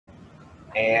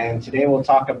And today we'll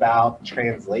talk about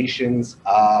translations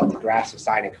of the graphs of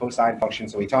sine and cosine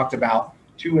functions. So we talked about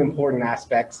two important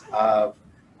aspects of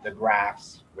the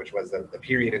graphs, which was the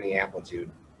period and the amplitude.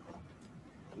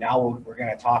 Now we're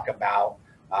going to talk about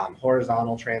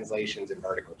horizontal translations and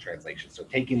vertical translations. So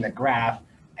taking the graph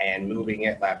and moving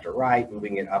it left or right,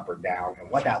 moving it up or down, and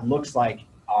what that looks like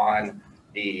on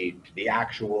the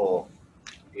actual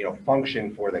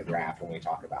function for the graph when we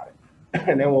talk about it.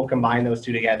 And then we'll combine those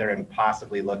two together and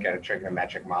possibly look at a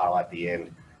trigonometric model at the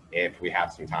end if we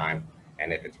have some time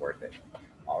and if it's worth it.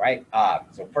 All right,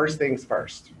 so first things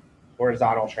first,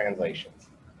 horizontal translations.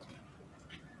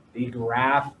 The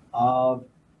graph of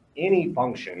any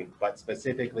function, but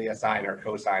specifically a sine or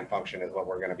cosine function is what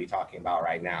we're going to be talking about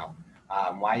right now.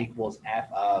 Y equals f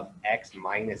of x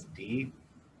minus d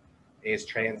is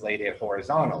translated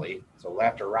horizontally, so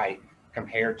left or right,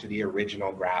 compared to the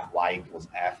original graph y equals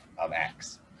f of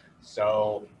x.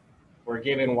 So we're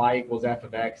given y equals f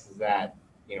of x is that,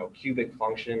 cubic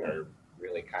function, or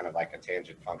really kind of like a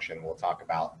tangent function we'll talk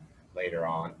about later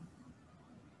on.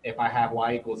 If I have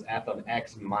y equals f of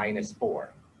x minus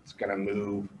 4, it's going to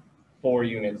move 4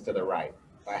 units to the right.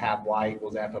 If I have y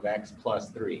equals f of x plus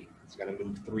 3, it's going to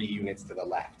move 3 units to the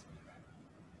left.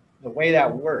 The way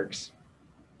that works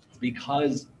is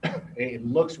because it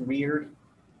looks weird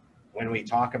when we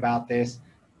talk about this,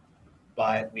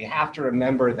 but we have to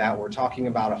remember that we're talking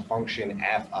about a function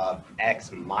f of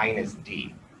x minus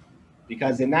d.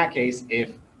 Because in that case,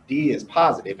 if d is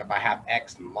positive, if I have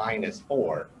x minus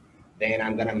 4, then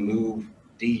I'm going to move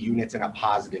d units in a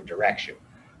positive direction.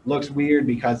 Looks weird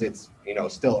because it's,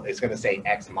 still it's going to say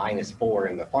x minus 4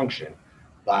 in the function,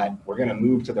 but we're going to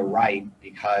move to the right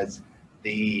because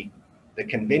the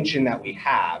convention that we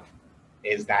have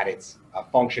is that it's a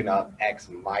function of x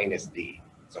minus d.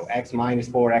 So x minus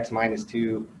 4, x minus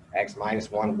 2, x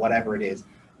minus 1, whatever it is,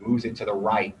 moves it to the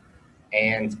right.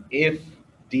 And if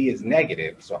d is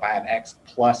negative, so if I have x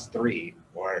plus 3,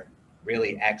 or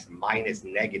really x minus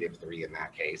negative 3 in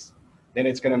that case, then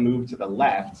it's going to move to the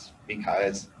left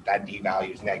because that d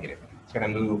value is negative. It's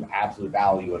going to move absolute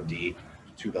value of d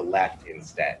to the left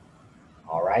instead.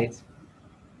 All right.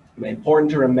 Important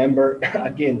to remember,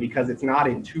 again, because it's not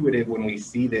intuitive when we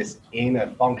see this in a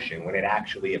function, when it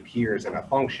actually appears in a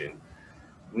function,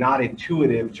 not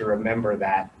intuitive to remember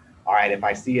that, all right, if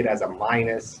I see it as a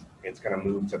minus, it's going to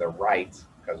move to the right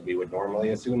because we would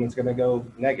normally assume it's going to go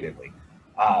negatively.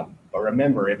 But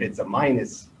remember, if it's a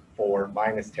minus 4,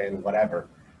 minus 10, whatever,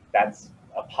 that's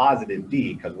a positive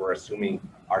d because we're assuming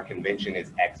our convention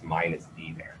is x minus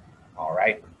d there. All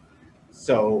right.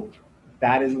 So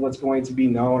that is what's going to be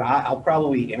known. I'll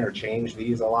probably interchange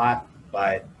these a lot,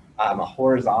 but a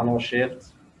horizontal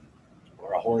shift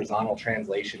or a horizontal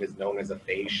translation is known as a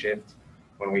phase shift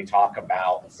when we talk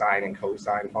about sine and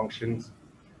cosine functions.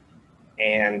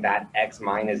 And that x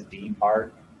minus d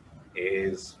part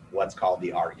is what's called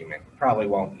the argument. Probably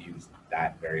won't use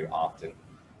that very often.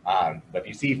 But if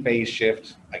you see phase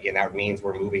shift, again, that means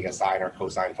we're moving a sine or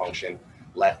cosine function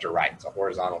left or right. It's a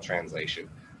horizontal translation.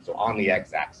 So on the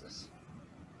x-axis.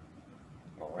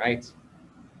 All right,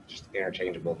 just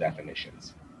interchangeable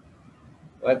definitions.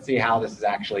 Let's see how this is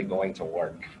actually going to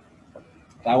work.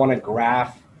 If I want to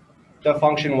graph the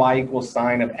function y equals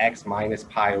sine of x minus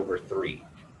pi over 3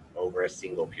 over a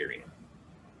single period.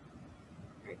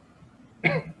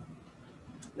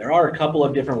 There are a couple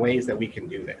of different ways that we can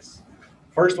do this.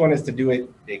 First one is to do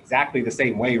it exactly the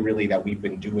same way, really, that we've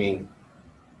been doing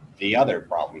the other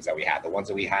problems that we had, the ones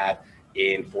that we had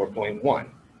in 4.1.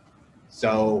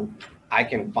 So I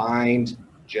can find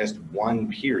just one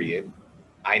period.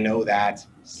 I know that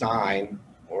sine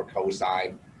or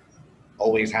cosine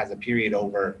always has a period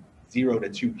over 0 to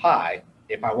 2 pi.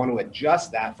 If I want to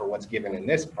adjust that for what's given in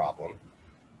this problem,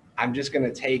 I'm just going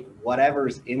to take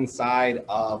whatever's inside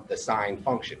of the sine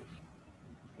function.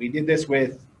 We did this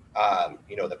with,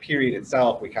 the period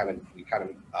itself. We kind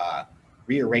of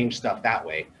rearrange stuff that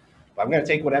way. But I'm going to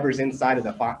take whatever's inside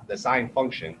of the sine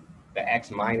function, the x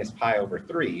minus pi over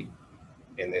 3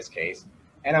 in this case,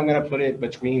 and I'm going to put it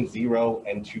between 0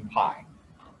 and 2 pi,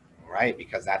 right?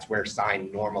 Because that's where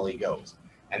sine normally goes.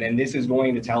 And then this is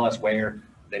going to tell us where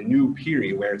the new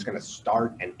period, where it's going to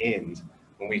start and end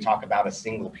when we talk about a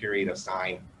single period of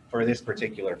sine for this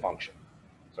particular function.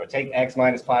 So take x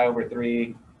minus pi over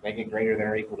 3, make it greater than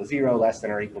or equal to 0, less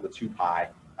than or equal to 2 pi.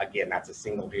 Again, that's a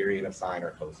single period of sine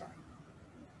or cosine.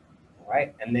 All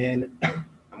right, and then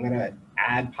I'm going to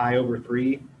add pi over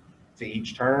 3 to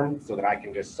each term so that I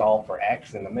can just solve for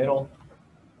x in the middle.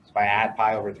 So if I add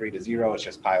pi over 3 to 0, it's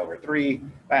just pi over 3. If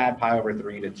I add pi over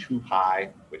 3 to 2 pi,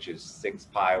 which is 6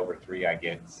 pi over 3, I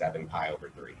get 7 pi over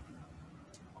 3.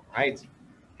 All right.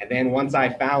 And then once I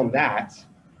found that,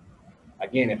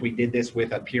 again, if we did this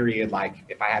with a period, like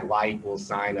if I had y equals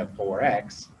sine of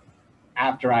 4x,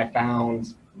 after I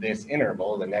found this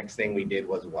interval, the next thing we did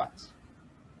was what?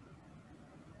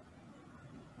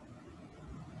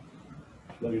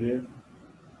 Plug it in.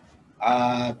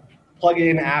 Plug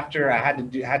in after I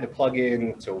had to plug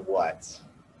in to what?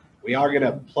 We are going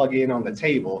to plug in on the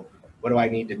table. What do I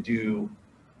need to do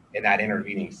in that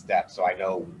intervening step so I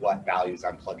know what values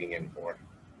I'm plugging in for?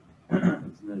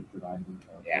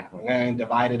 Yeah, I'm going to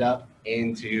divide it up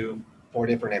into 4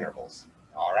 different intervals.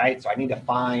 All right, so I need to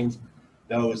find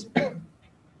those.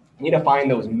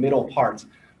 those middle parts.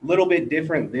 A little bit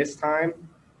different this time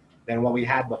than what we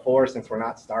had before, since we're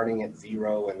not starting at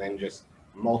 0 and then just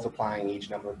multiplying each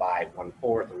number by 1/4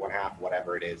 or 1/2,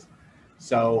 whatever it is.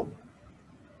 So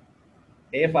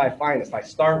if I find this, if I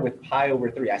start with pi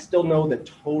over 3, I still know the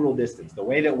total distance, the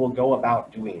way that we'll go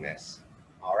about doing this.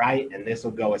 All right, and this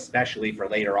will go especially for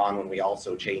later on when we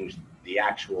also change the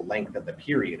actual length of the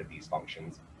period of these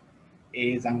functions,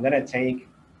 is I'm going to take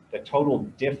the total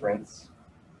difference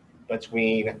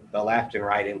between the left and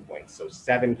right endpoints. So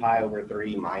 7 pi over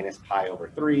 3 minus pi over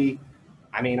 3.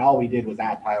 I mean, all we did was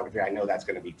add pi over 3. I know that's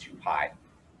going to be 2 pi.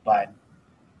 But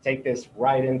take this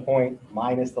right endpoint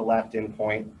minus the left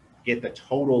endpoint, get the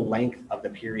total length of the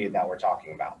period that we're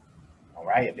talking about. All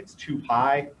right, if it's 2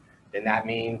 pi, then that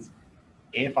means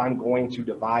if I'm going to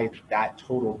divide that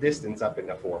total distance up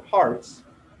into 4 parts,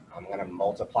 I'm going to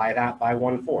multiply that by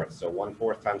 1/4. So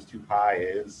 1/4 times 2 pi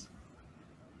is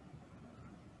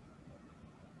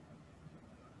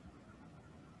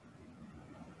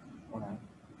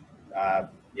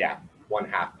yeah,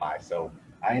 1/2 pi. So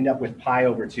I end up with pi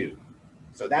over 2.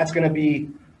 So that's going to be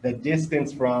the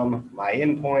distance from my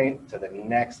endpoint to the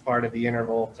next part of the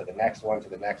interval, to the next one, to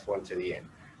the next one, to the end.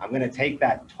 I'm going to take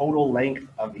that total length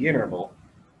of the interval,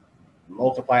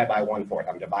 multiply it by 1/4.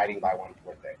 I'm dividing by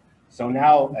 1/4 there. So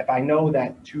now if I know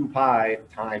that 2 pi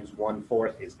times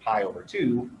 1/4 is pi over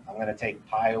 2, I'm going to take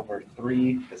pi over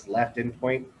 3, this left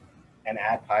endpoint, and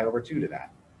add pi over 2 to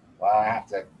that. Well, I have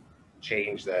to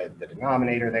change the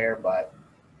denominator there, but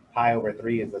pi over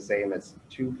 3 is the same as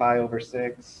 2 pi over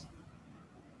 6.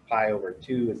 Pi over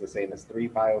 2 is the same as 3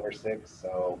 pi over 6.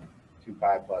 So 2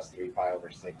 pi plus 3 pi over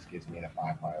 6 gives me a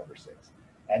 5 pi over 6.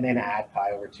 And then add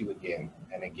pi over 2 again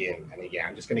and again and again.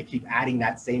 I'm just going to keep adding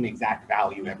that same exact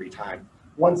value every time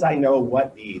once I know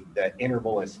what the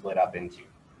interval is split up into.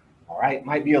 All right,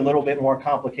 might be a little bit more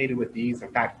complicated with these. In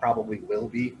fact, probably will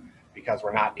be, because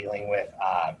we're not dealing with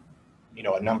a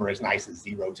number as nice as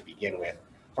 0 to begin with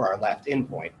for our left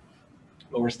endpoint.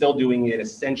 But we're still doing it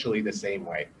essentially the same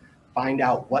way. Find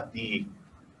out what the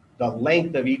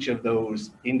length of each of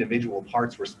those individual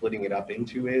parts we're splitting it up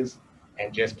into is,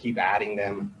 and just keep adding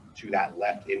them to that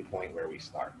left endpoint where we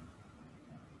start.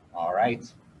 All right.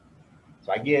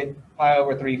 So I get pi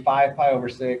over 3, 5 pi over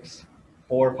 6,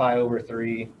 4 pi over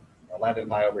 3, 11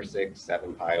 pi over 6,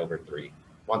 7 pi over 3,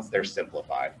 once they're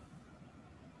simplified.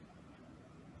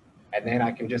 And then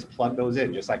I can just plug those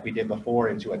in, just like we did before,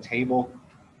 into a table.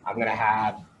 I'm going to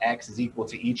have x is equal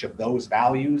to each of those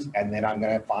values, and then I'm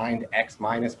going to find x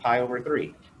minus pi over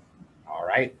 3. All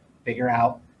right, figure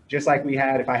out, just like we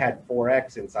had, if I had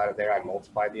 4x inside of there, I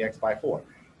multiplied the x by 4.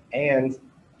 And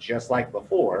just like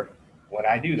before, when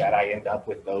I do that, I end up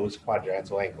with those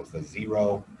quadrantal angles, the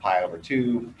 0, pi over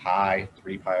 2, pi,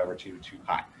 3 pi over 2, 2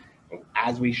 pi. And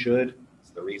as we should,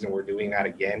 it's the reason we're doing that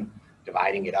again,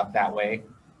 dividing it up that way.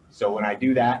 So when I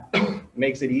do that, it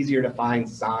makes it easier to find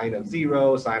sine of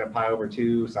 0, sine of pi over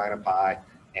 2, sine of pi,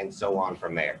 and so on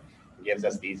from there. It gives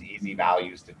us these easy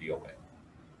values to deal with.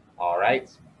 All right.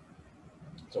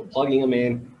 So plugging them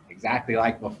in exactly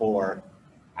like before,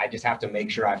 I just have to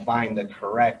make sure I find the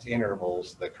correct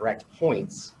intervals, the correct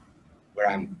points where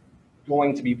I'm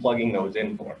going to be plugging those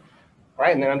in for. All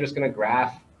right, and then I'm just going to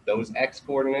graph those x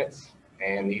coordinates,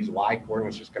 and these y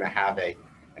coordinates are just going to have an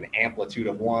amplitude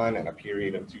of 1 and a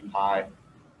period of 2 pi.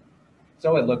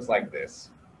 So it looks like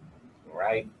this. All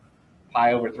right,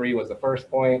 pi over 3 was the first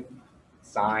point.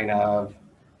 Sine of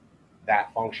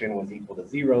that function was equal to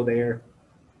 0 there.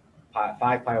 5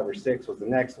 pi over 6 was the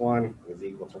next one, was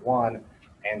equal to 1,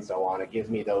 and so on. It gives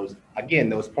me those, again,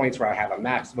 those points where I have a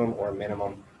maximum or a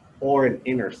minimum or an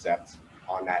intercept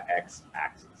on that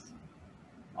x-axis.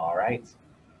 All right.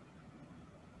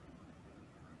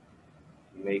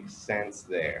 Makes sense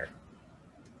there.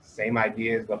 Same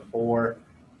idea as before.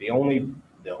 The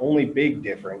only big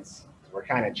difference, we're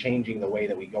kind of changing the way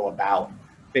that we go about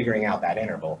figuring out that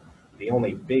interval. The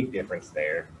only big difference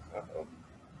there,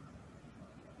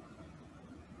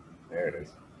 there it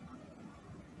is.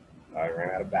 I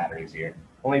ran out of batteries here.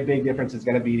 Only big difference is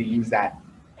going to be to use that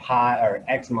pi or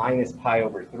x minus pi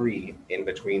over 3 in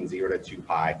between 0 to 2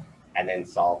 pi, and then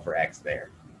solve for x there.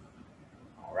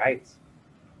 All right.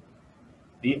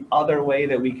 The other way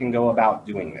that we can go about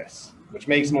doing this, which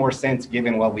makes more sense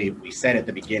given what we said at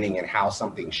the beginning and how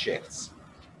something shifts,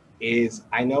 is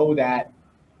I know that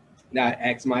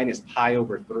x minus pi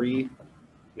over 3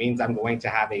 means I'm going to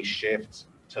have a shift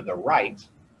to the right.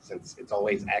 Since it's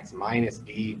always x minus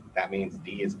d, that means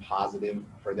d is positive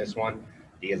for this one.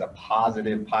 D is a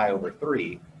positive pi over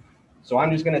 3. So I'm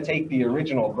just going to take the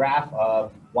original graph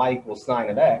of y equals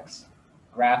sine of x,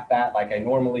 graph that like I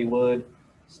normally would,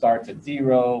 starts at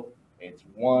 0, it's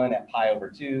 1 at pi over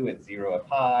 2, it's 0 at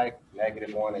pi,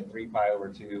 -1 at 3 pi over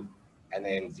 2, and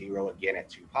then 0 again at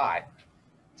 2 pi.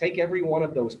 Take every one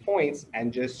of those points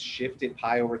and just shift it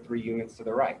pi over 3 units to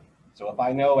the right. So if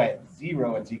I know at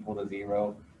 0 it's equal to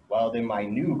 0, well, then my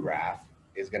new graph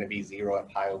is going to be 0 at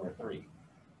pi over 3.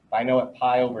 If I know at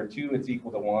pi over 2 it's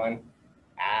equal to 1,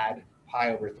 add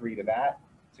pi over 3 to that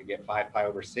to get 5 pi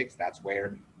over 6. That's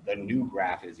where the new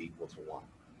graph is equal to 1.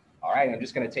 All right, I'm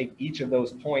just going to take each of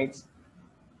those points,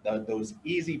 those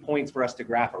easy points for us to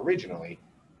graph originally,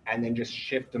 and then just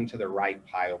shift them to the right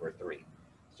pi over 3.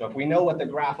 So if we know what the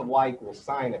graph of y equals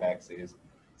sine of x is,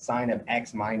 sine of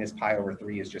x minus pi over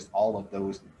 3 is just all of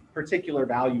those particular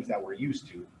values that we're used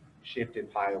to,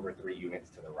 shifted pi over 3 units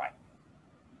to the right.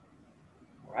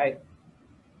 All right,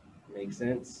 makes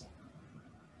sense.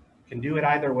 Can do it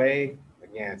either way.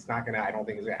 Again, it's not gonna, I don't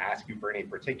think it's gonna ask you for any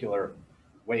particular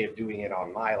way of doing it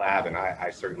on my lab, and I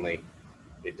certainly,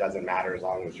 it doesn't matter as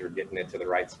long as you're getting it to the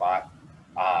right spot.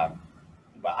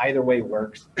 But either way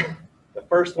works. The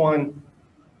first one,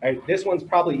 this one's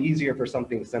probably easier for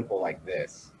something simple like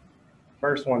this.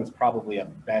 First one's probably a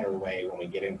better way when we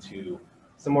get into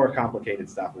some more complicated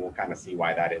stuff, and we'll kind of see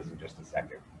why that is in just a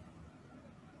second.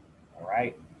 All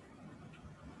right.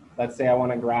 Let's say I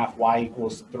want to graph y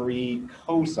equals 3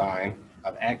 cosine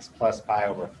of x plus pi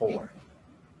over 4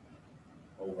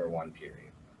 over one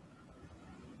period.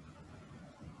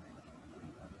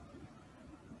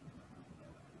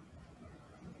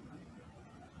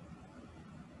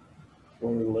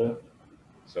 Going to the left.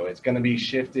 So it's going to be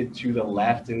shifted to the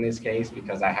left in this case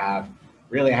because I have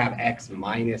x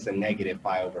minus a negative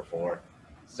pi over 4.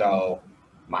 So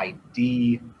my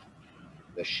d,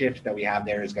 the shift that we have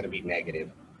there is going to be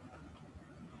negative.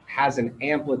 Has an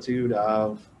amplitude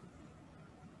of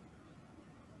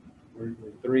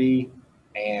 3,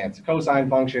 and it's a cosine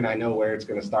function. I know where it's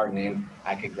going to start and end.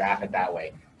 I could graph it that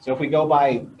way. So if we go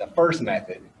by the first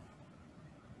method,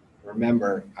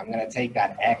 remember, I'm going to take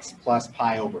that x plus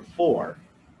pi over 4,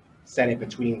 set it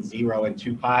between 0 and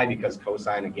 2 pi because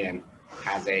cosine, again,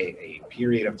 has a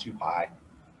period of 2 pi.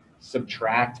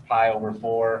 Subtract pi over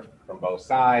 4 from both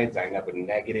sides. I end up with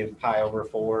negative pi over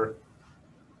 4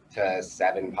 to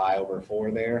 7 pi over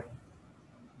 4 there.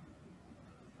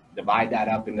 Divide that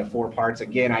up into 4 parts.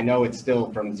 Again, I know it's still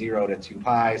from 0 to 2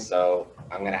 pi, so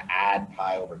I'm going to add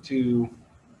pi over 2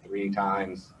 3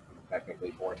 times,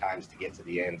 technically 4 times to get to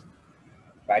the end.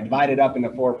 If I divide it up into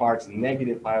 4 parts,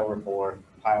 negative pi over 4,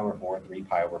 pi over 4, 3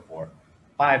 pi over 4,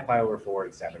 5 pi over 4,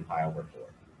 and 7 pi over 4.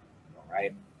 All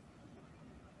right.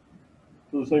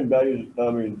 So the same values,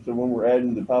 I mean, so when we're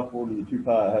adding the pi 4 to the 2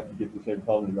 pi, I have to get the same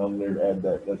common denominator to add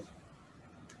that. That's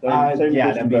same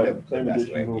yeah, that'd be the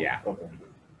best way. Rule. Yeah. Okay.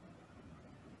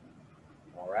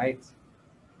 All right.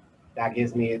 That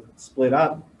gives me it split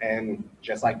up, and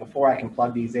just like before, I can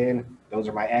plug these in. Those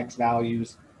are my x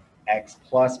values. X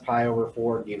plus pi over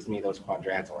 4 gives me those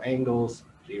quadrantal angles,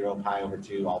 0, pi over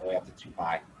 2, all the way up to 2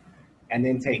 pi. And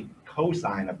then take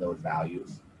cosine of those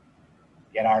values,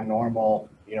 get our normal,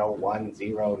 1,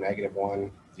 0,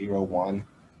 -1, 0, 1.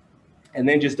 And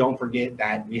then just don't forget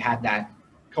that we had that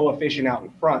coefficient out in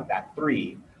front, that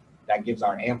 3, that gives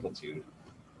our amplitude.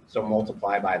 So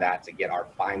multiply by that to get our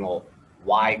final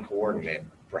y coordinate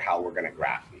for how we're going to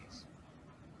graph these.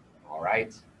 All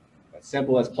right, as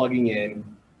simple as plugging in.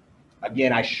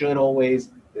 Again,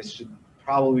 this should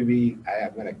probably be,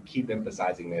 I'm going to keep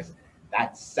emphasizing this,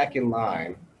 that second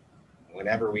line,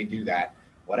 whenever we do that,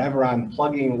 whatever I'm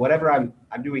plugging, whatever I'm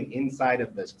doing inside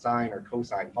of the sine or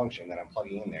cosine function that I'm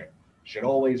plugging in there, should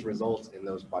always result in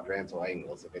those quadrantal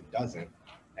angles. If it doesn't,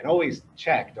 and always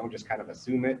check, don't just kind of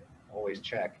assume it, always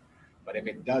check. But if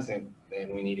it doesn't,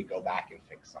 then we need to go back and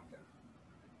fix something.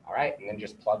 All right, and then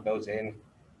just plug those in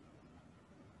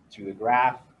to the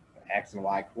graph, the x and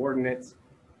y coordinates.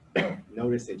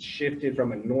 Notice it's shifted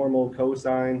from a normal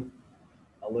cosine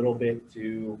a little bit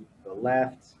to the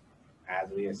left, as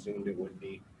we assumed it would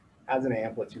be, has an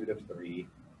amplitude of 3,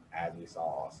 as we saw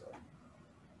also.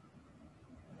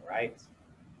 All right,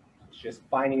 it's just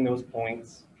finding those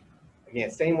points. Again,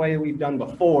 same way we've done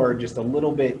before, just a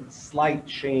little bit slight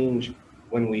change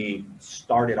when we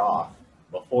started off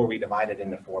before we divided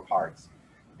into 4 parts,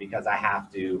 because I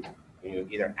have to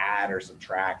either add or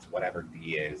subtract whatever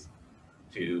d is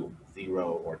to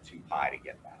 0 or 2 pi to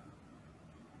get that.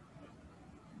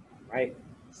 Right?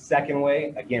 Second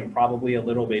way, again, probably a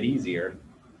little bit easier.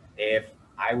 If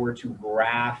I were to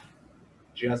graph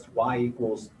just y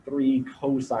equals 3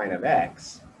 cosine of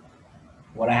x,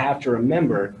 what I have to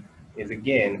remember is,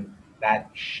 again, that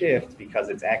shift, because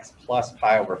it's x plus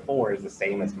pi over 4, is the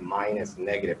same as minus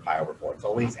negative pi over 4. It's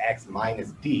always x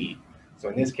minus d. So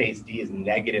in this case, d is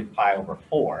negative pi over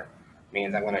 4,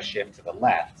 means I'm going to shift to the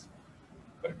left.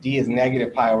 But if d is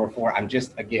negative pi over 4, I'm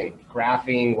just, again,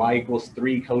 graphing y equals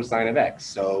 3 cosine of x.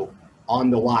 So on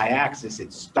the y-axis,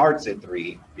 it starts at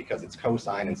 3 because it's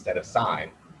cosine instead of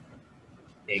sine.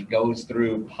 It goes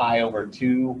through pi over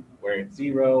 2, where it's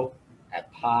 0.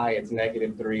 At pi, it's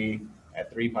negative 3. At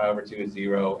 3 pi over 2 is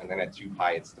 0. And then at 2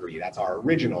 pi, it's 3. That's our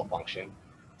original function.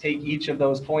 Take each of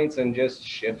those points and just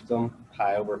shift them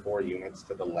pi over 4 units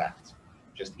to the left.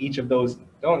 Just each of those, you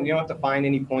don't have to find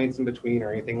any points in between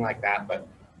or anything like that, but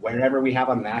wherever we have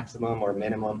a maximum or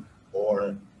minimum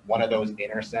or one of those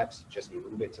intercepts, just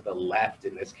move it to the left,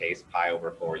 in this case, pi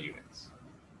over 4 units.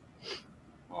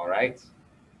 All right.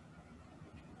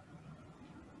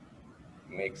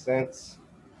 Makes sense.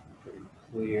 Pretty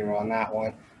clear on that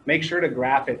one. Make sure to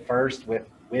graph it first with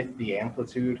the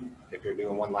amplitude. If you're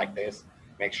doing one like this,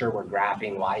 make sure we're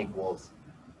graphing y equals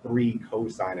 3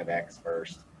 cosine of x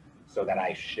first, so that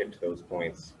I shift those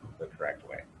points the correct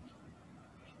way.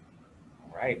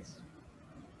 All right.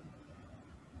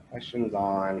 Questions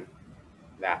on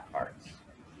that part?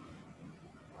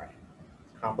 All right.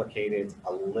 It's complicated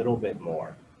a little bit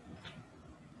more.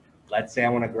 Let's say I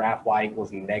want to graph y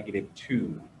equals negative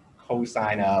 2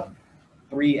 cosine of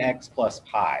 3x plus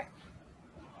pi,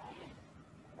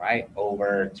 right,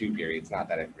 over 2 periods. Not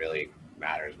that it really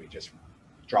matters. We just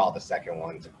draw the second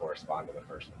one to correspond to the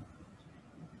first one.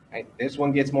 Right? This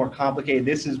one gets more complicated.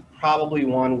 This is probably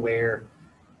one where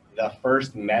the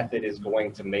first method is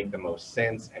going to make the most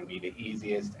sense and be the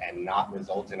easiest and not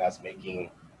result in us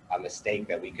making a mistake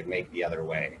that we could make the other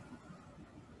way.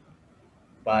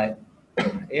 But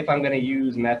if I'm going to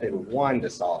use method 1 to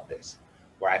solve this,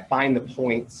 where I find the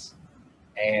points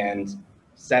and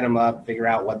set them up, figure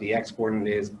out what the x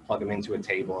coordinate is, plug them into a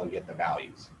table and get the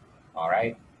values. All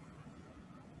right.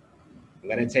 I'm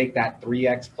going to take that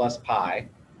 3x plus pi,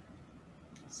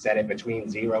 set it between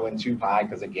 0 and 2 pi,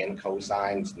 because again,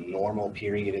 cosine's normal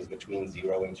period is between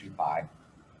 0 and 2 pi.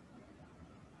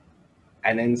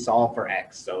 And then solve for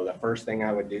x. So the first thing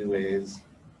I would do is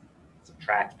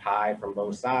subtract pi from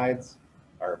both sides,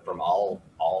 or from all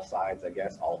sides, I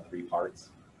guess, all 3 parts.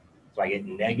 So I get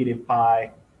negative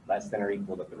pi less than or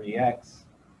equal to 3x,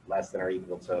 less than or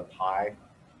equal to pi,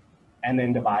 and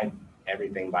then divide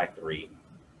everything by 3.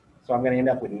 So I'm going to end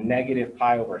up with negative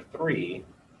pi over 3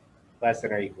 less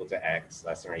than or equal to x,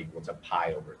 less than or equal to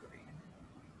pi over 3.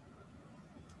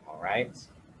 All right.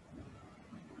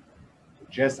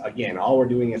 Just, again, all we're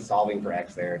doing is solving for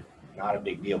x there. Not a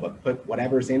big deal, but put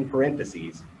whatever's in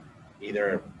parentheses,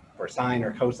 either for sine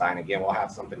or cosine. Again, we'll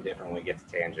have something different when we get to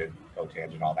tangent,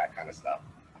 cotangent, all that kind of stuff.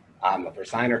 But for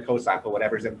sine or cosine, put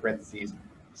whatever's in parentheses,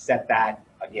 set that,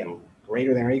 again,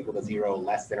 greater than or equal to 0,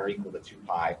 less than or equal to 2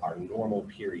 pi, our normal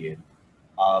period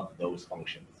of those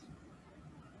functions.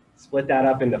 Split that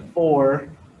up into 4.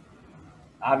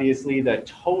 Obviously, the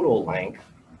total length,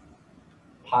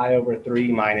 pi over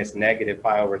 3 minus negative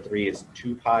pi over 3 is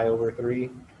 2 pi over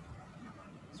 3.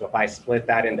 So if I split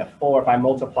that into 4, if I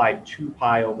multiply 2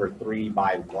 pi over 3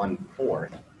 by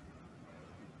 1/4, I'm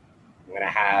going to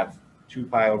have 2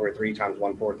 pi over 3 times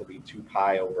 1/4 will be 2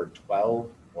 pi over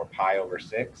 12, or pi over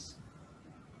 6.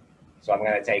 So I'm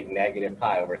going to take negative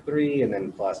pi over 3 and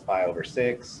then plus pi over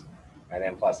 6, and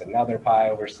then plus another pi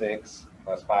over 6,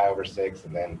 plus pi over 6,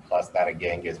 and then plus that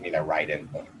again gives me the right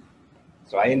endpoint.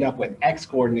 So I end up with x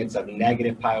coordinates of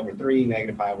negative pi over 3,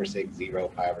 negative pi over 6, 0,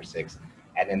 pi over 6,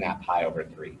 and then that pi over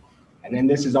 3. And then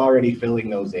this is already filling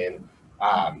those in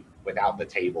without the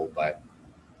table, but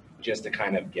just to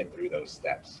kind of get through those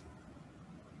steps.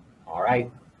 All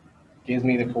right, gives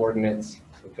me the coordinates.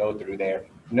 We'll go through there.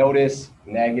 Notice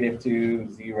 -2,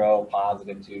 0,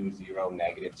 +2, 0,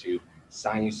 -2.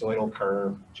 Sinusoidal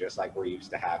curve, just like we're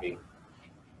used to having.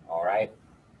 All right,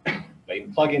 but you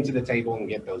can plug into the table and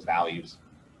get those values.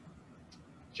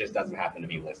 Just doesn't happen to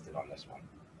be listed on this one.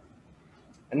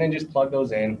 And then just plug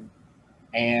those in,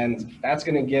 and that's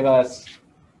going to give us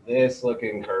this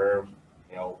looking curve,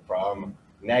 from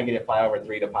negative pi over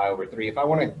 3 to pi over 3. If I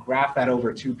want to graph that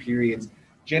over 2 periods,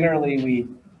 generally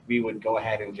we we would go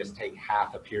ahead and just take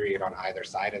half a period on either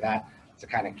side of that to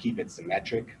kind of keep it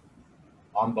symmetric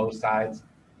on both sides.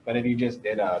 But if you just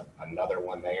did another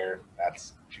one there,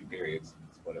 that's 2 periods.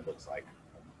 That's what it looks like.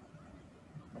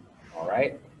 All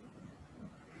right.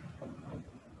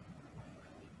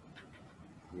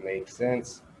 Makes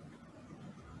sense.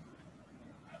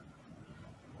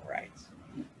 All right.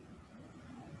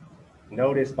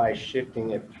 Notice by shifting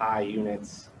it pi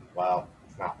units, well,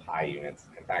 it's not pi units.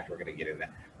 In fact, we're going to get into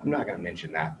that. I'm not going to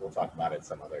mention that. We'll talk about it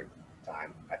some other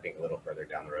time, I think a little further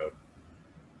down the road.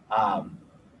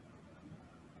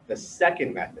 The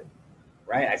second method,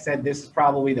 right? I said this is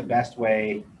probably the best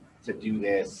way to do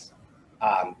this,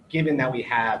 given that we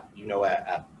have, you know,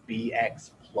 a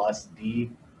bx plus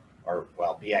d, or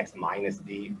well, bx minus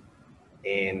d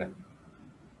in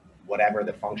whatever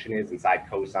the function is inside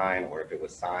cosine, or if it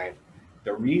was sine.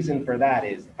 The reason for that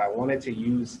is if I wanted to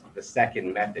use the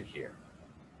second method here,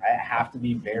 I have to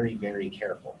be very, very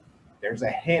careful. There's a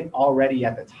hint already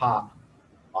at the top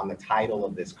on the title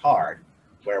of this card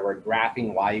where we're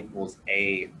graphing y equals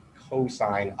a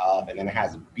cosine of, and then it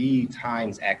has b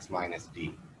times x minus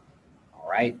d. All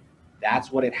right,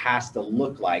 that's what it has to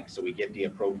look like so we get the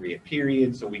appropriate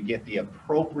period, so we get the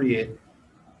appropriate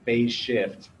phase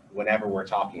shift whenever we're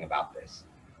talking about this.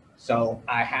 So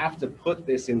I have to put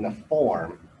this in the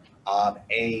form of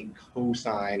a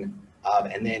cosine of,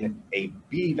 and then a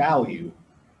b value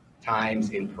times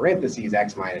in parentheses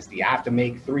x minus d. I have to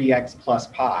make 3x plus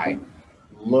pi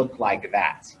look like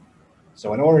that.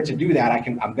 So in order to do that,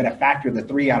 I'm going to factor the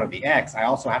 3 out of the x. I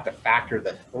also have to factor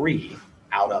the 3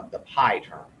 out of the pi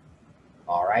term.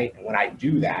 All right, and when I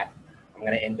do that, I'm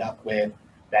going to end up with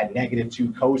that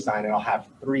 -2 cosine, and I'll have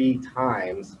 3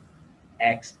 times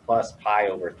x plus pi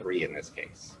over 3 in this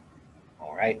case.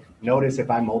 All right, notice if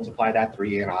I multiply that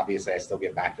 3 in, obviously I still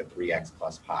get back to 3x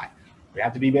plus pi. We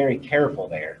have to be very careful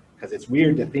there because it's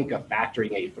weird to think of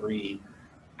factoring a 3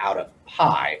 out of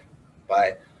pi,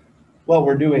 but what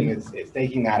we're doing is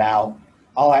taking that out.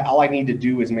 All I need to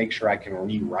do is make sure I can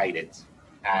rewrite it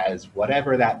as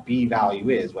whatever that b value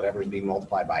is, whatever is being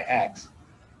multiplied by x,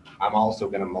 I'm also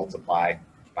going to multiply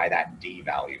by that d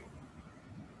value.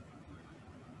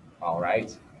 All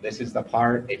right, this is the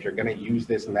part, if you're going to use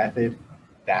this method,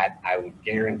 that I would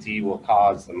guarantee will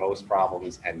cause the most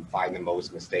problems and find the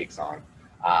most mistakes on.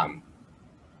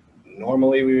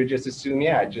 Normally we would just assume,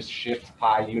 yeah, just shift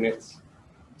pi units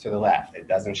to the left. It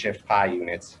doesn't shift pi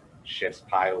units, shifts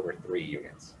pi over 3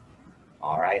 units.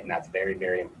 All right, and that's very,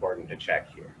 very important to check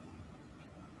here.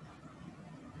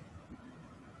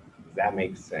 Does that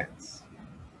make sense?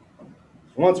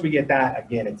 So once we get that,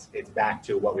 again, it's back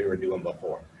to what we were doing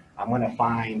before. I'm going to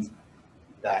find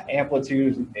the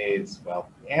amplitude is, well,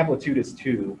 the amplitude is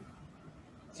 2,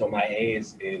 so my A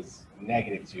is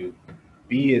 -2.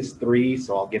 B is 3,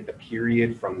 so I'll get the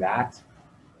period from that.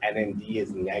 And then D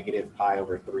is -pi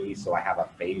over 3, so I have a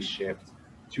phase shift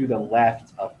to the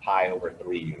left of pi over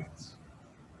 3 units.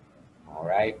 All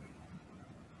right.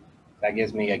 That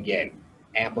gives me, again,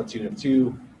 amplitude of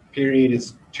 2, period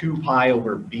is 2 pi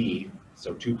over B,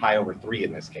 so 2 pi over 3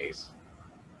 in this case.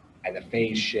 And the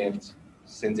phase shift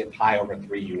sends it pi over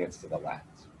 3 units to the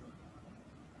left.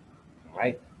 All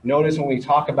right. Notice when we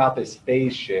talk about this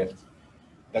phase shift,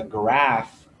 the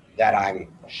graph that I'm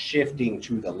shifting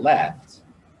to the left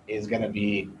is going to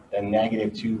be the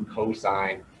 -2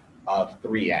 cosine of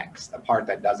 3x, the part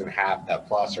that doesn't have the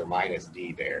plus or minus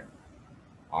d there.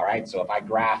 All right, so if I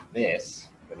graph this,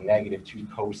 the -2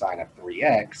 cosine of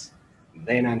 3x,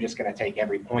 then I'm just going to take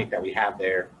every point that we have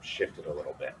there, shift it a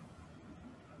little bit.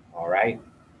 All right,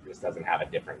 this doesn't have a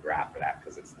different graph for that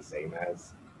because it's the same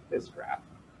as this graph.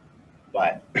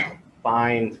 But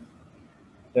find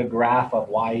the graph of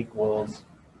y equals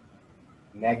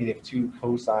 -2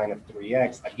 cosine of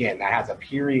 3x. Again, that has a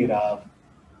period of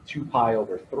 2 pi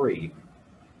over 3.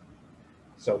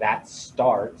 So that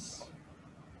starts,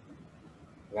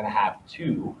 we're going to have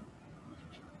 2,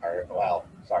 or well,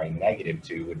 sorry,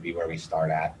 -2 would be where we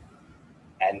start at.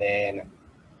 And then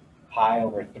pi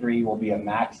over 3 will be a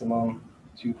maximum.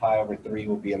 2 pi over 3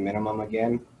 will be a minimum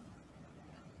again.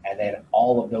 And then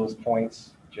all of those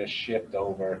points just shift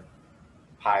over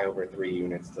pi over 3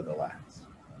 units to the left.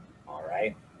 All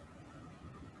right.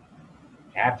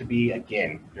 You have to be,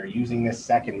 again, you're using this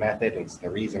second method. It's the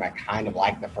reason I kind of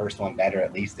like the first one better,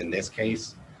 at least in this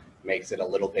case. Makes it a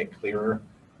little bit clearer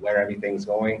where everything's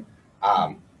going.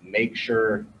 Make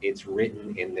sure it's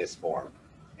written in this form.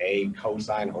 A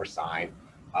cosine or sine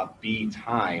of b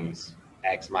times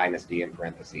x minus d in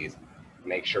parentheses.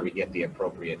 Make sure we get the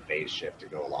appropriate phase shift to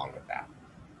go along with that.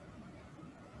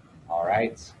 All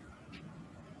right.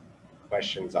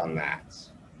 Questions on that?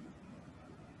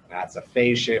 That's a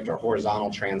phase shift or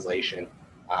horizontal translation.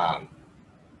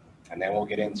 And then we'll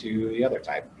get into the other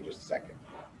type in just a second.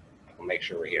 We'll make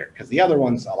sure we're here because the other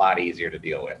one's a lot easier to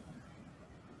deal with.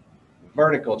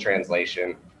 Vertical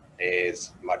translation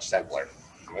is much simpler.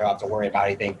 We don't have to worry about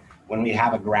anything. When we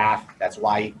have a graph that's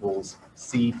y equals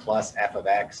c plus f of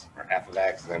x, or f of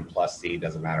x and then plus c,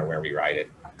 doesn't matter where we write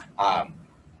it.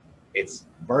 It's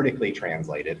vertically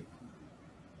translated.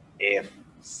 If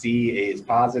c is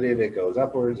positive, it goes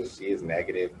upwards. If c is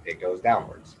negative, it goes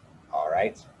downwards. All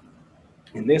right.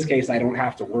 In this case, I don't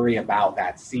have to worry about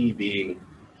that c being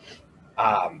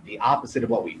the opposite of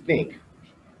what we think.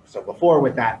 So before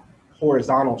with that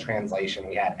horizontal translation,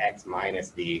 we had x minus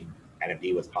d, and if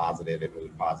d was positive, it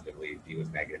moved positively, if d was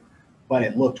negative, but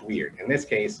it looked weird. In this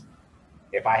case,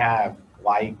 if I have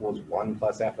y equals 1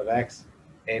 plus f of x,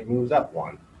 it moves up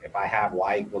 1. If I have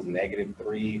y equals negative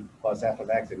 3 plus f of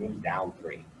x, it moves down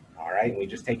 3. All right, and we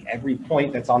just take every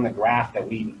point that's on the graph that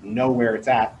we know where it's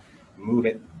at, move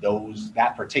it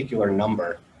that particular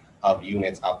number of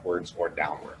units upwards or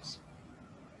downwards.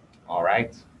 All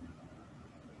right.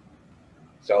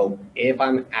 So if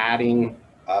I'm adding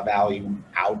a value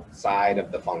outside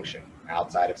of the function,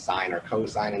 outside of sine or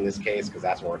cosine in this case, because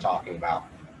that's what we're talking about,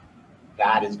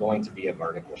 that is going to be a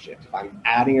vertical shift. If I'm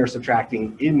adding or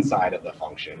subtracting inside of the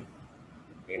function,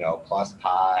 you know, plus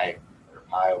pi or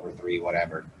pi over 3,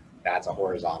 whatever, that's a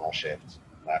horizontal shift,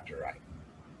 left or right.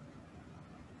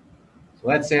 So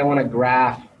let's say I want to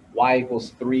graph y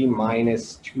equals 3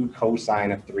 minus 2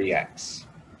 cosine of 3x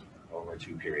over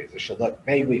 2 periods. It should look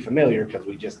vaguely familiar because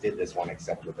we just did this one,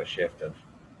 except with a shift of,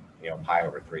 you know, pi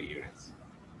over 3 units.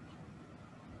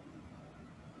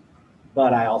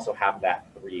 But I also have that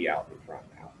 3 out in front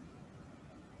now.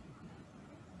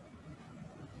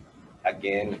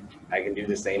 Again, I can do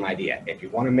the same idea. If you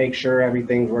want to make sure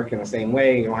everything's working the same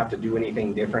way, you don't have to do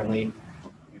anything differently,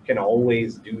 you can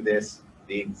always do this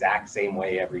the exact same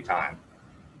way every time.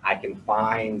 I can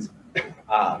find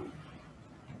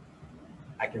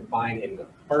in the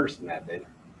first method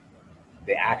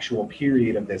the actual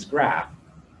period of this graph.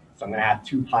 So I'm going to have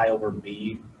 2 pi over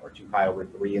b, or 2 pi over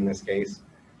 3 in this case,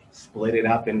 split it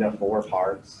up into 4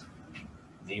 parts: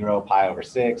 0, pi over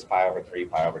 6, pi over 3,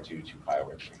 pi over 2, 2 pi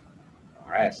over 3.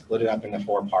 All right, split it up into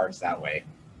 4 parts that way.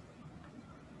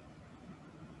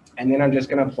 And then I'm just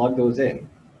going to plug those in.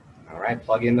 All right,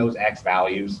 plug in those x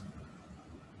values,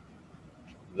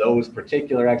 those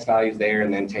particular x values there,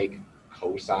 and then take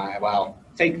cosine, well,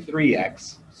 take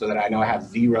 3x so that I know I have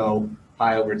 0,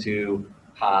 pi over 2,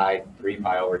 pi, 3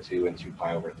 pi over 2, and 2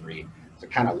 pi over 3. So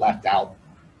kind of left out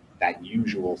that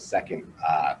usual second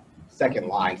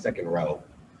line, second row.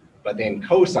 But then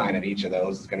cosine of each of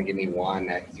those is going to give me 1,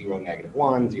 0, negative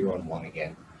 1, 0, and 1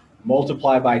 again.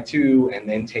 Multiply by 2, and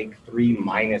then take 3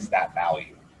 minus that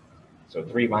value. So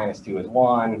 3 minus 2 is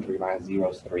 1, 3 minus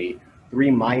 0 is 3.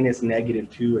 3 minus negative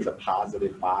 2 is a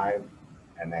positive 5,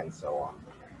 and then so on.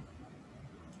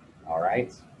 All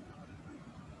right.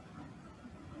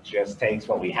 Just takes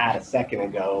what we had a second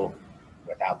ago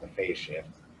without the phase shift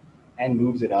and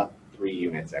moves it up 3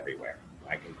 units everywhere.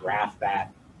 I can graph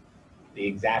that the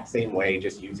exact same way,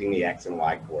 just using the x and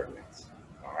y coordinates.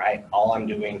 All right. All I'm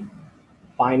doing,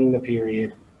 finding the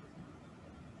period,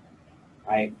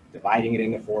 right, dividing it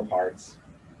into 4 parts,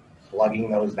 plugging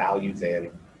those values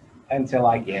in until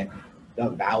I get the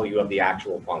value of the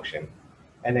actual function,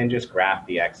 and then just graph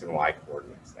the x and y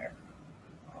coordinates there.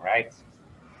 All right.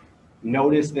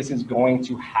 Notice this is going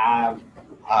to have,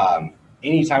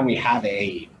 anytime we have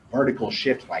a vertical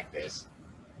shift like this,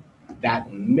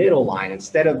 that middle line,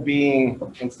 instead of being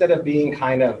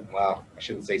kind of, well, I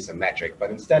shouldn't say symmetric, but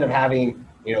instead of having,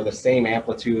 you know, the same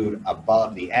amplitude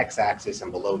above the x-axis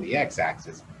and below the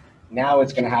x-axis, now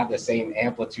it's going to have the same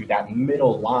amplitude, that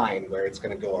middle line where it's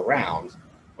going to go around,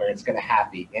 where it's going to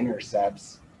have the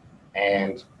intercepts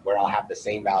and where I'll have the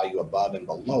same value above and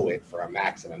below it for a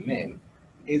max and a min,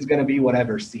 is going to be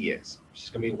whatever c is. It's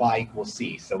just going to be y equals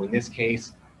c. So in this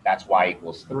case, that's y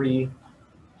equals 3.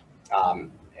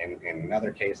 And in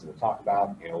another case we'll talk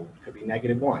about, you know, could be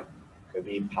negative 1, could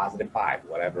be positive 5,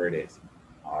 whatever it is.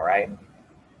 All right.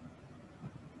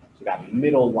 So that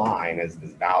middle line is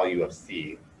this value of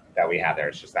c that we have there.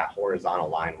 It's just that horizontal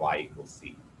line, y equals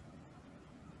c.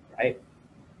 Right?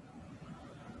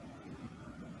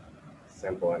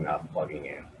 Simple enough plugging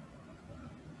in.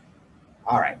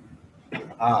 All right.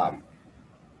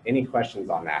 Any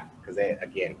questions on that? Because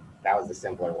again, that was the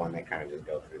simpler one. They kind of just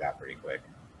go through that pretty quick.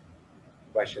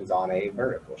 Questions on a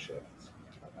vertical shift?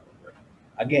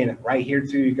 Again, right here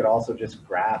too, you could also just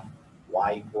graph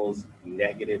y equals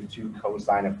negative 2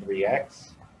 cosine of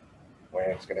 3x. where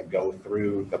it's going to go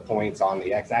through the points on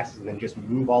the x-axis and then just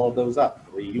move all of those up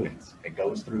 3 units. It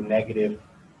goes through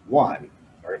 -1,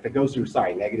 or if it goes through,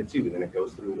 sorry, -2, then it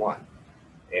goes through 1.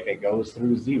 If it goes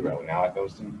through 0, now it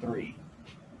goes through 3.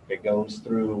 If it goes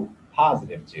through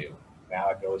 +2, now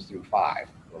it goes through 5.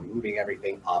 We're moving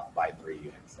everything up by 3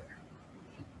 units there.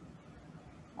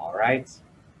 All right.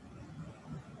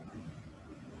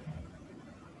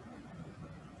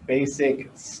 Basic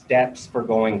steps for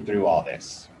going through all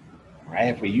this. All right.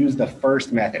 If we use the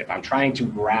first method, if I'm trying to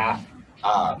graph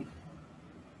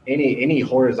any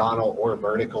horizontal or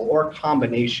vertical or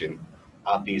combination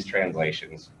of these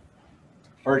translations,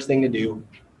 first thing to do,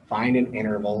 find an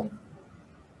interval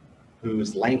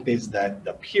whose length is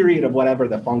the period of whatever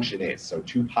the function is. So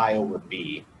 2 pi over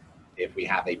b if we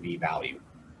have a b value.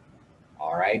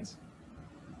 All right.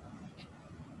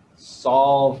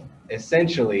 Solve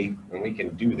essentially, and we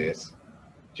can do this,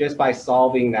 just by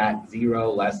solving that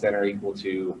 0 less than or equal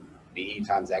to b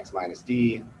times x minus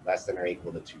d less than or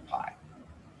equal to 2 pi.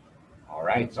 All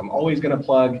right, so I'm always going to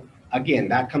plug, again,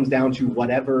 that comes down to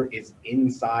whatever is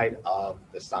inside of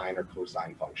the sine or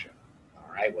cosine function.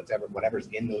 All right, whatever's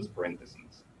in those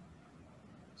parentheses.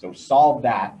 So solve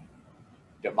that,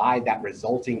 divide that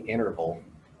resulting interval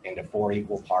into 4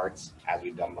 equal parts, as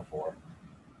we've done before.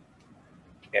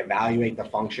 Evaluate the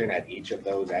function at each of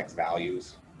those x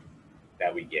values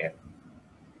that we get.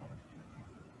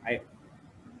 Right?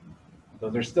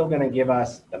 Those are still going to give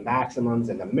us the maximums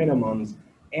and the minimums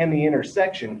and the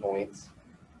intersection points.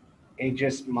 It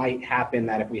just might happen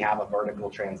that if we have a vertical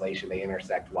translation, they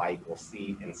intersect y equals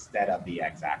c instead of the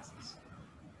x-axis.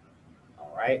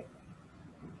 All right.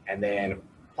 And then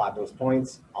plot those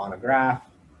points on a graph,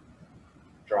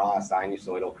 draw a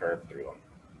sinusoidal curve through them.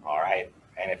 All right.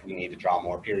 And if we need to draw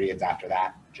more periods after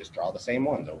that, just draw the same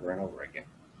ones over and over again.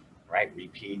 Right?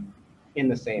 Repeat in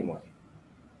the same way.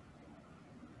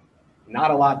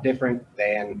 Not a lot different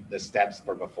than the steps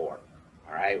for before.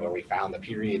 All right, where we found the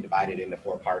period divided into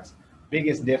 4 parts.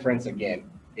 Biggest difference, again,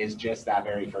 is just that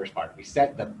very first part. We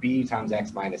set the b times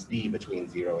x minus d between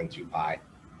 0 and 2 pi,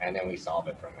 and then we solve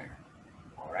it from there.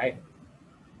 All right.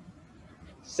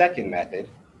 Second method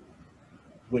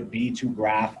would be to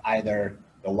graph either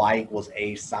the y equals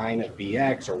a sine of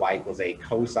bx or y equals a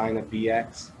cosine of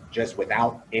bx, just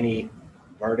without any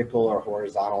vertical or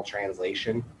horizontal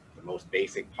translation, the most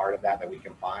basic part of that we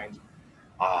can find,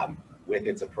 with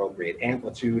its appropriate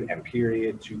amplitude and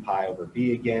period, 2 pi over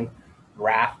b again,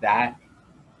 graph that,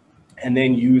 and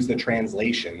then use the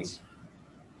translations,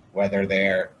 whether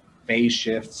they're phase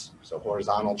shifts, so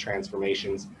horizontal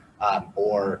transformations,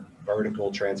 or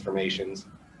vertical transformations.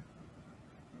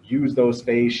 Use those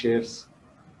phase shifts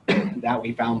that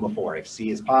we found before. If c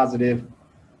is positive,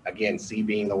 again, c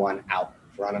being the one out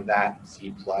front of that,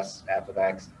 c plus f of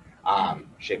x,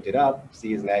 shift it up.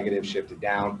 C is negative, shift it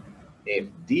down. If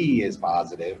d is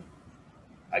positive,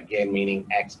 again, meaning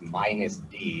x minus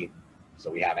d, so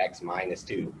we have x minus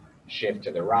 2, shift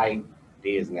to the right,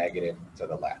 d is negative to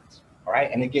the left. All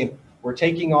right, and again, we're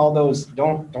taking all those,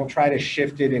 don't try to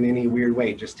shift it in any weird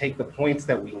way. Just take the points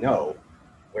that we know,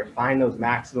 where find those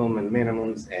maximum and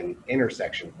minimums and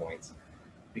intersection points,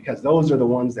 because those are the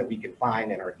ones that we can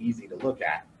find and are easy to look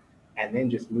at, and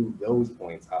then just move those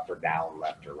points up or down,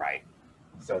 left or right,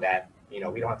 so that, you know,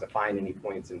 we don't have to find any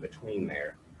points in between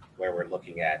there where we're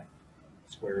looking at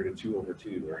square root of 2 over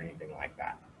 2 or anything like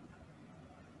that.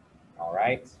 All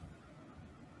right.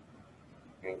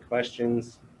 Any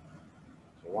questions?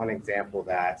 So one example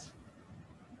that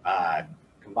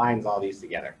combines all these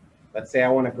together. Let's say I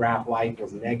want to graph y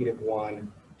equals -1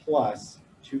 plus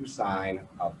 2 sine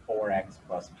of 4x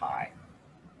plus pi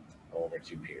over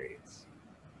 2 periods.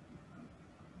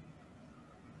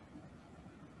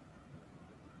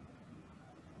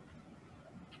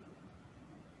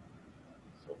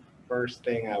 So first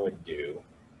thing I would do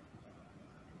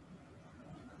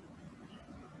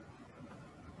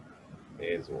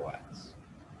is what?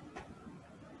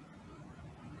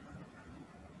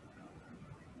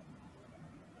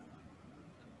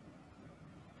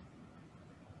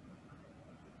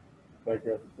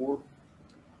 Factor out the 4?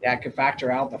 Yeah, I could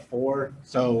factor out the 4.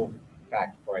 So, in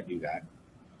fact, before I do that,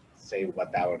 say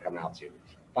what that would come out to.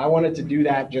 If I wanted to do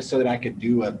that just so that I could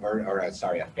do a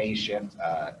phase shift,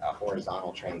 a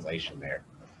horizontal translation there.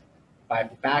 If I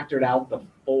factored out the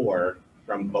 4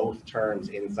 from both terms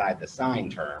inside the sine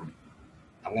term,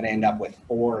 I'm going to end up with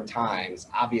 4 times,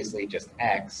 obviously just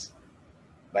x,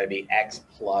 but it'd be x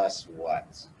plus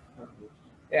what?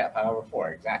 Yeah, pi over 4,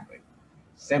 exactly.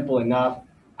 Simple enough.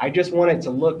 I just want it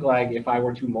to look like, if I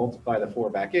were to multiply the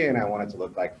 4 back in, I want it to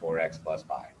look like 4x plus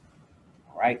pi.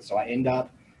 All right, so I end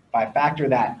up, if I factor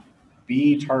that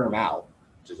B term out,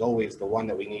 which is always the one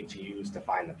that we need to use to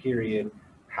find the period.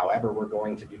 However we're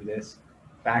going to do this,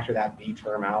 factor that B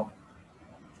term out,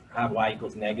 have y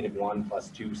equals -1 plus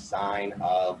 2 sine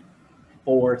of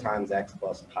 4 times x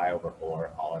plus pi over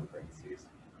 4, all in parentheses.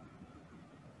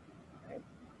 Okay.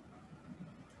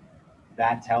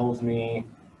 That tells me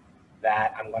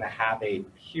that I'm going to have a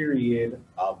period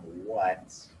of what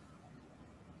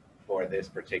for this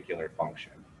particular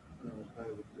function?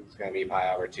 It's going to be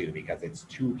pi over 2 because it's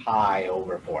 2 pi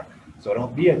over 4. So it'll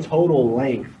be a total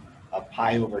length of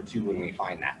pi over 2 when we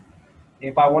find that.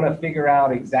 If I want to figure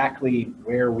out exactly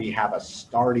where we have a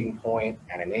starting point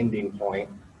and an ending point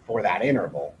for that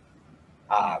interval,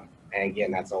 and again,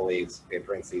 that's always in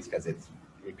parentheses because it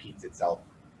repeats itself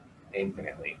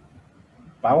infinitely.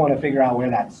 If I want to figure out where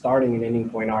that starting and ending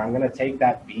point are, I'm going to take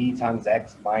that b times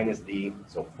x minus d,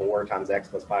 so 4 times x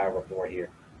plus pi over 4 here,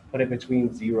 put it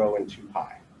between 0 and 2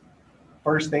 pi.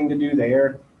 First thing to do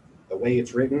there, the way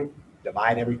it's written,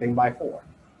 divide everything by 4.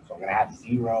 So I'm going to have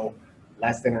 0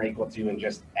 less than or equal to and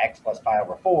just x plus pi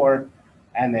over 4,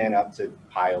 and then up to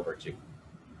pi over 2.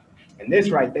 And this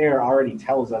right there already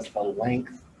tells us the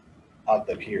length of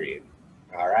the period.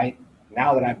 All right.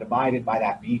 Now that I've divided by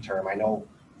that b term, I know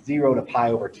 0 to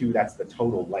pi over 2, that's the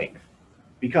total length.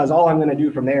 Because all I'm going to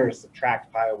do from there is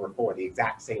subtract pi over 4, the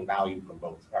exact same value from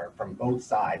both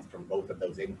sides, from both of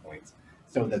those endpoints.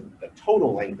 So the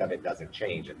total length of it doesn't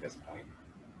change at this point.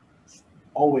 It's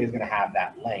always going to have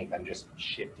that length. I'm just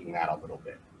shifting that a little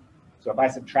bit. So if I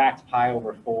subtract pi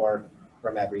over 4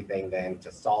 from everything then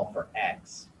to solve for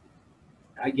x,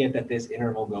 I get that this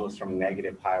interval goes from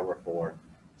negative pi over 4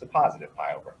 to positive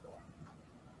pi over 4.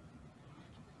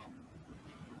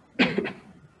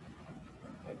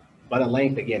 But a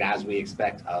length, again, as we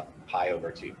expect, of pi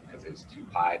over 2, because it's 2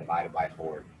 pi divided by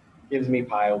 4, gives me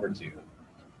pi over 2.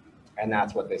 And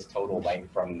that's what this total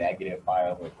length from negative pi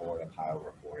over 4 to pi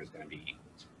over 4 is going to be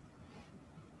equal to.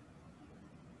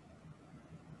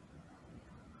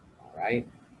 All right,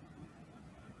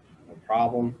 no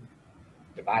problem.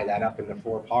 Divide that up into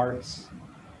 4 parts.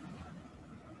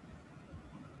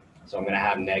 So I'm going to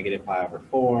have negative pi over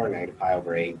 4, negative pi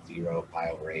over 8, 0, pi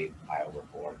over 8, pi over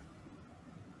 4.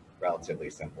 Relatively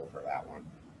simple for that one.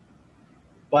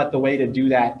 But the way to do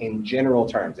that in general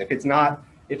terms, if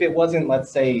it wasn't, let's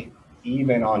say,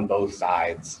 even on both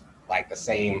sides, like the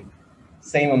same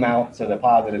amount to the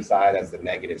positive side as the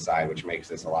negative side, which makes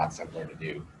this a lot simpler to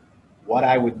do, what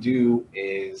I would do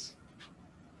is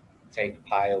take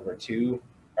pi over 2,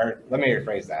 or let me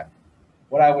rephrase that.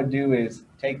 What I would do is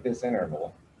take this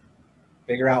interval,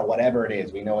 figure out whatever it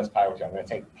is. We know it's pi over 2. I'm going to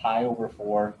take pi over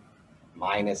 4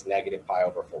 minus negative pi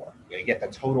over 4. I'm going to get the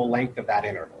total length of that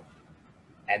interval.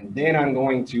 And then I'm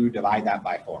going to divide that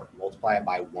by 4, multiply it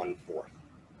by 1/4.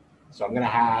 So I'm going to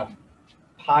have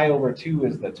pi over 2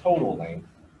 is the total length.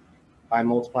 If I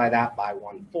multiply that by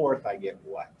 1/4, I get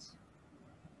what?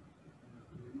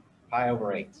 Pi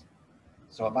over 8.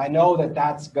 So if I know that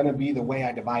that's going to be the way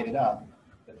I divide it up,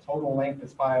 the total length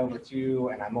is pi over 2,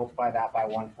 and I multiply that by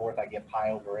 1/4, I get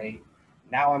pi over 8.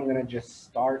 Now I'm going to just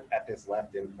start at this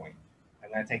left endpoint. I'm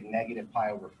going to take negative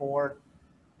pi over 4,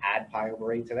 add pi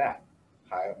over 8 to that.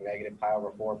 Negative pi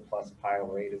over 4 plus pi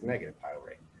over 8 is negative pi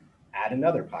over 8. Add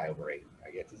another pi over 8,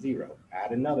 I get to 0.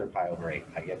 Add another pi over 8,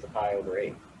 I get to pi over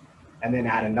 8. And then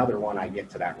add another one, I get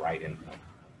to that right endpoint.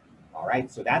 All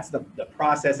right, so that's the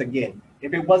process again.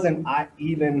 If it wasn't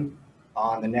even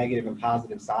on the negative and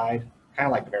positive side, kind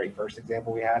of like the very first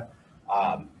example we had,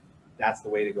 that's the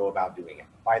way to go about doing it.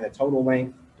 Find the total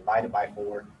length, divide it by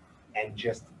 4, and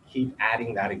just keep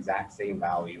adding that exact same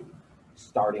value,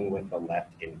 starting with the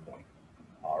left endpoint.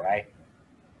 All right.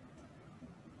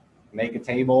 Make a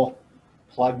table,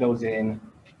 plug those in,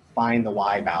 find the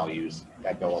y values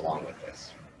that go along with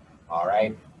this. All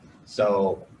right.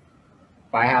 So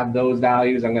if I have those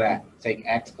values, I'm going to take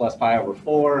x plus pi over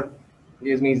 4, it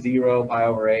gives me 0, pi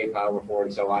over 8, pi over 4,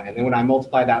 and so on. And then when I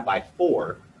multiply that by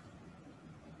 4,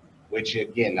 which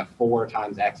again, the 4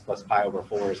 times x plus pi over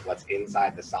 4 is what's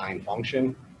inside the sine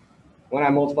function. When I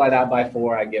multiply that by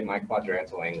 4, I get my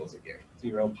quadrantal angles again.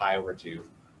 0, pi over 2,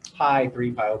 pi,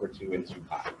 3 pi over 2, and 2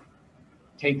 pi.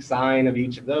 Take sine of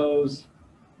each of those,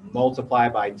 multiply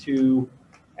by 2,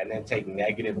 and then take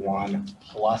 -1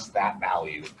 plus that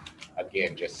value.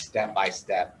 Again, just step by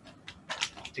step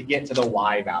to get to the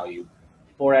y value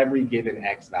for every given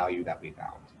x value that we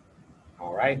found.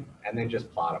 All right, and then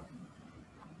just plot them.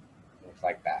 Looks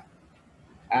like that.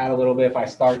 Add a little bit. If I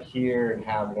start here and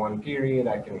have one period,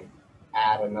 I can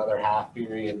add another half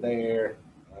period there,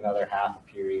 another half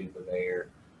period there,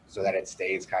 so that it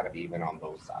stays kind of even on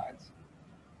both sides.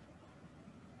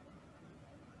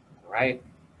 All right.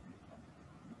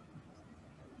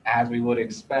 as we would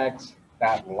expect,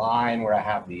 that line where I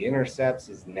have the intercepts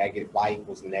is negative, y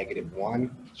equals -1,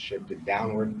 shifted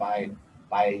downward by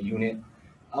a unit.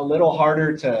 A little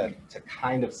harder to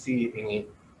kind of see any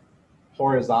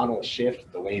horizontal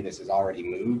shift the way this is already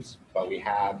moves, but we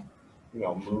have,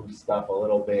 moved stuff a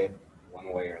little bit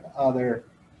one way or the other.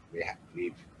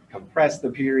 We've compressed the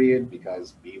period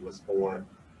because B was 4,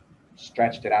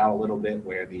 stretched it out a little bit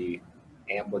where the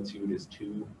amplitude is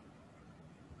 2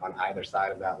 on either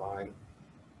side of that line.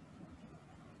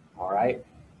 All right.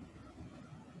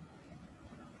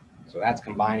 So that's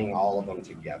combining all of them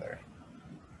together.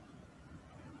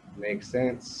 Makes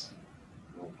sense?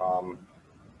 No problem.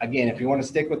 Again, if you want to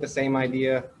stick with the same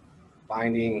idea,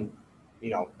 finding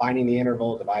the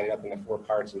interval, divide it up into 4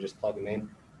 parts and just plug them in,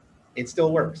 it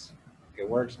still works. It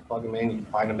works, plug them in, you can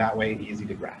find them that way, easy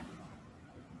to graph.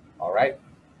 All right.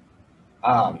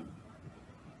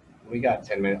 We got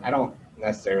 10 minutes. I don't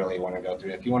necessarily want to go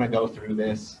through it. If you want to go through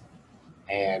this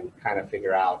and kind of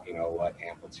figure out, what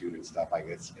amplitude and stuff like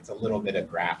this, it's a little bit of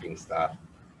graphing stuff.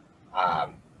 I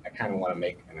kind of want to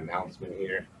make an announcement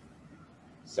here.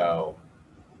 So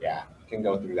yeah, you can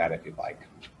go through that if you'd like.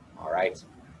 All right.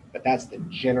 But that's the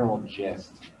general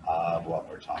gist of what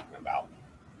we're talking about.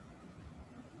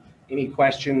 Any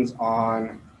questions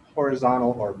on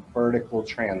horizontal or vertical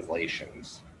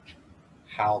translations?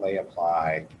 How they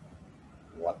apply,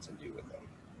 what to do with them.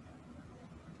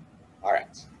 All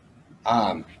right.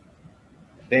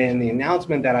 Then the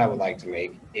announcement that I would like to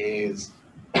make is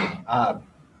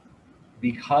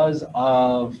because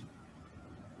of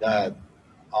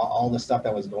all the stuff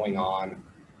that was going on,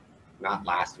 not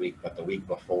last week, but the week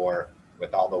before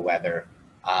with all the weather,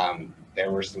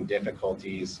 there were some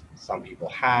difficulties some people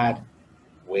had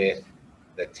with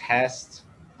the test.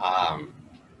 I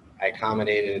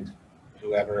accommodated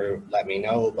whoever let me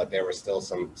know, but there were still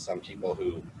some people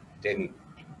who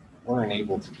weren't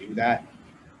able to do that.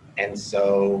 And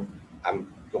so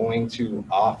I'm going to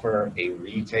offer a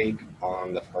retake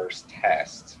on the first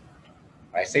test.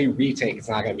 When I say retake, it's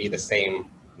not going to be the same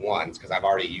ones because I've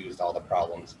already used all the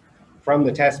problems from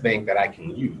the test bank that I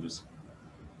can use.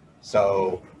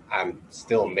 So I'm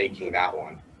still making that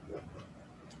one.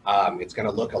 It's going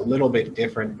to look a little bit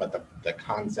different, but the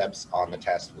concepts on the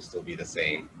test will still be the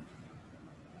same.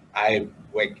 I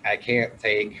can't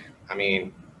take,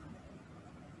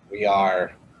 we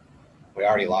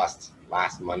already lost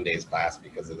last Monday's class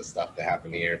because of the stuff that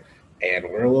happened here. And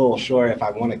we're a little short. If I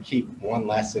want to keep one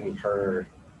lesson per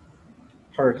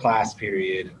class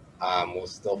period, we'll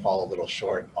still fall a little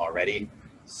short already.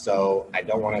 So I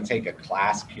don't want to take a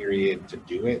class period to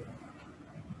do it.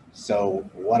 So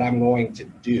what I'm going to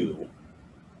do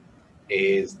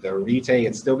is the retake,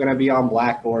 it's still going to be on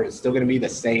Blackboard. It's still going to be the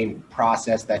same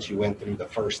process that you went through the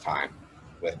first time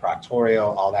with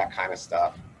Proctorio, all that kind of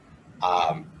stuff.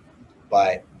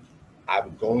 But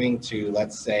I'm going to,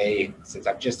 let's say, since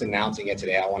I'm just announcing it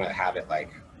today, I want to have it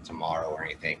like tomorrow or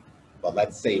anything. But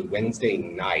let's say Wednesday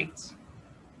night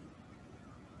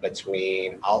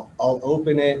I'll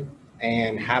open it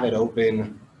and have it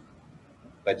open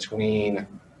between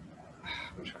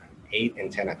 8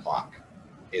 and 10 o'clock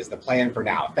is the plan for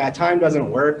now. If that time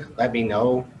doesn't work, let me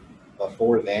know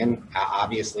before then.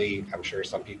 Obviously, I'm sure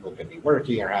some people could be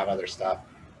working or have other stuff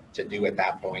to do at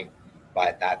that point,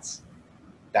 but that's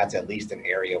at least an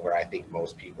area where I think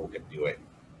most people could do it.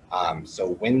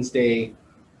 So Wednesday,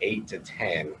 8 to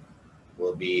 10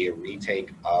 will be a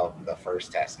retake of the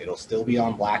first test. It'll still be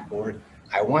on Blackboard.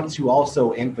 I want to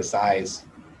also emphasize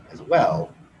as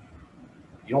well,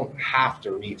 you don't have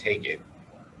to retake it.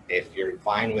 If you're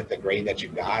fine with the grade that you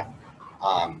got,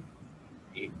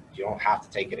 you don't have to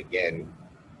take it again.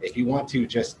 If you want to,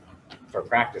 just for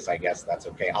practice, I guess that's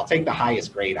okay. I'll take the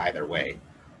highest grade either way,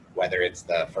 whether it's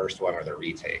the first one or the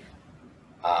retake.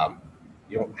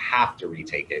 You don't have to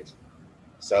retake it.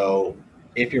 So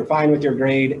if you're fine with your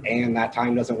grade and that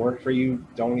time doesn't work for you,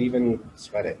 don't even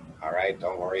sweat it, all right?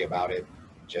 Don't worry about it.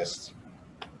 Just,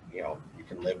 you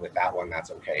can live with that one, that's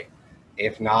okay.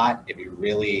 If not, if you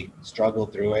really struggle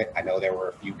through it, I know there were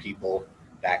a few people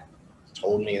that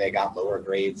told me they got lower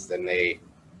grades than they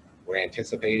were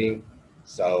anticipating.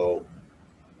 So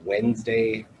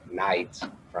Wednesday night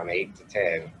from 8 to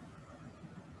 10,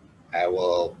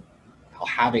 I'll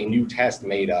have a new test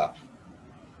made up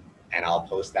and I'll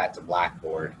post that to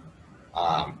Blackboard.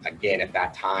 Again, if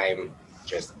that time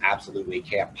just absolutely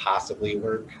can't possibly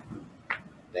work,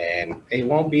 then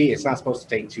it's not supposed to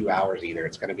take 2 hours either.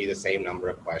 It's going to be the same number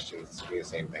of questions. It's going to be the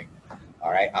same thing.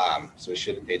 All right. So it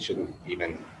shouldn't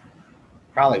even,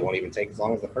 probably won't even take as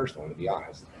long as the first one, to be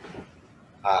honest.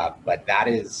 But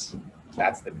that's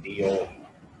the deal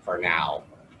for now.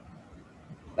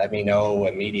 let me know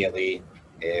immediately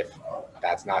if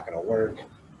that's not going to work,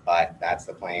 but that's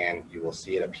the plan. You will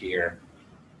see it appear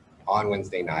on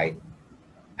Wednesday night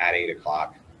at 8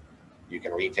 o'clock. You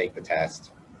can retake the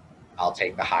test. I'll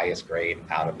take the highest grade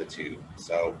out of the two.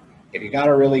 So if you got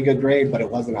a really good grade, but it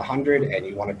wasn't 100 and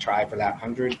you want to try for that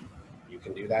 100, you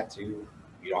can do that too.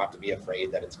 You don't have to be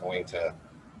afraid that it's going to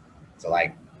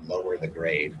like lower the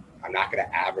grade. I'm not going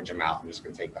to average them out. I'm just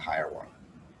going to take the higher one.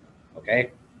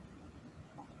 Okay.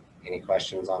 Any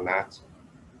questions on that?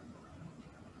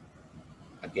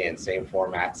 Again, same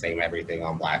format, same everything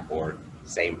on Blackboard,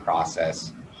 same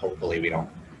process. Hopefully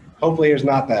there's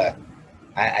not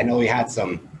I know we had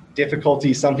some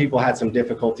difficulties. Some people had some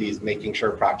difficulties making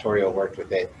sure Proctorio worked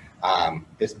with it.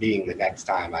 This being the next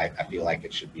time, I feel like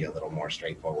it should be a little more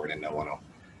straightforward and no one will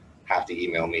have to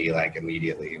email me like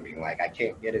immediately and being like, I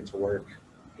can't get it to work.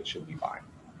 It should be fine.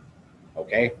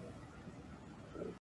 Okay.